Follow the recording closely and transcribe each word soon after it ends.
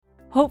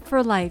Hope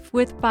for Life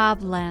with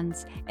Bob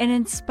Lenz, an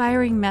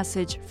inspiring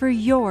message for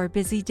your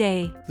busy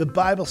day. The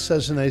Bible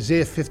says in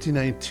Isaiah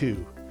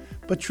 59:2,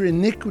 "But your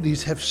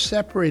iniquities have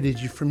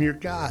separated you from your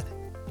God."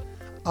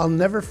 I'll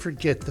never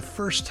forget the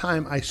first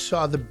time I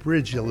saw the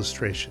bridge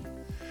illustration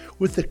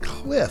with the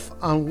cliff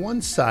on one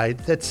side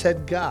that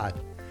said God,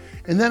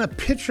 and then a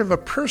picture of a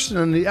person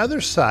on the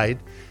other side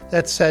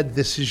that said,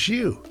 "This is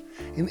you."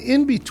 And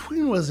in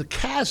between was a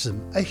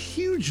chasm, a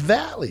huge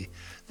valley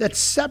that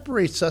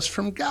separates us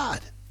from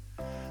God.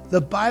 The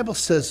Bible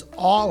says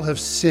all have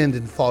sinned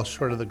and fall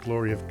short of the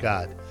glory of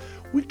God.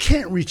 We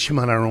can't reach Him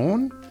on our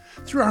own.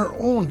 Through our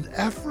own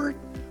effort,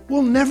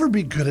 we'll never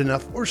be good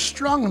enough or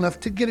strong enough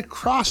to get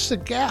across the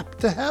gap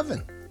to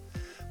heaven.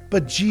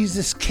 But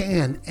Jesus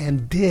can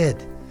and did.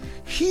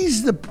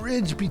 He's the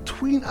bridge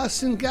between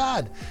us and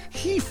God.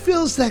 He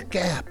fills that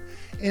gap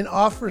and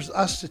offers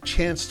us a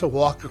chance to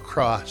walk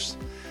across.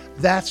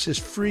 That's His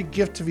free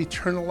gift of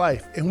eternal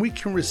life, and we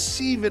can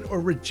receive it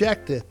or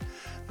reject it.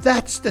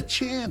 That's the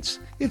chance.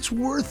 It's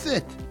worth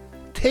it.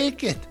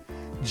 Take it.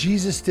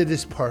 Jesus did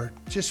His part.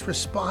 Just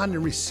respond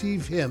and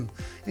receive Him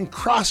and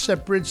cross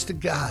that bridge to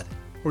God,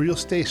 or you'll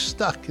stay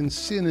stuck in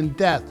sin and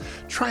death,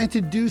 trying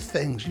to do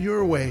things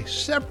your way,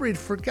 separated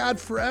from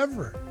God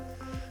forever.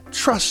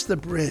 Trust the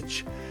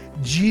bridge.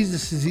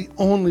 Jesus is the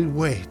only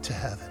way to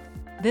heaven.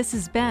 This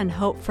has been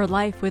Hope for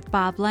Life with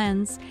Bob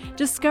Lenz.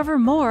 Discover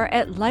more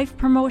at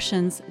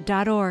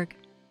lifepromotions.org.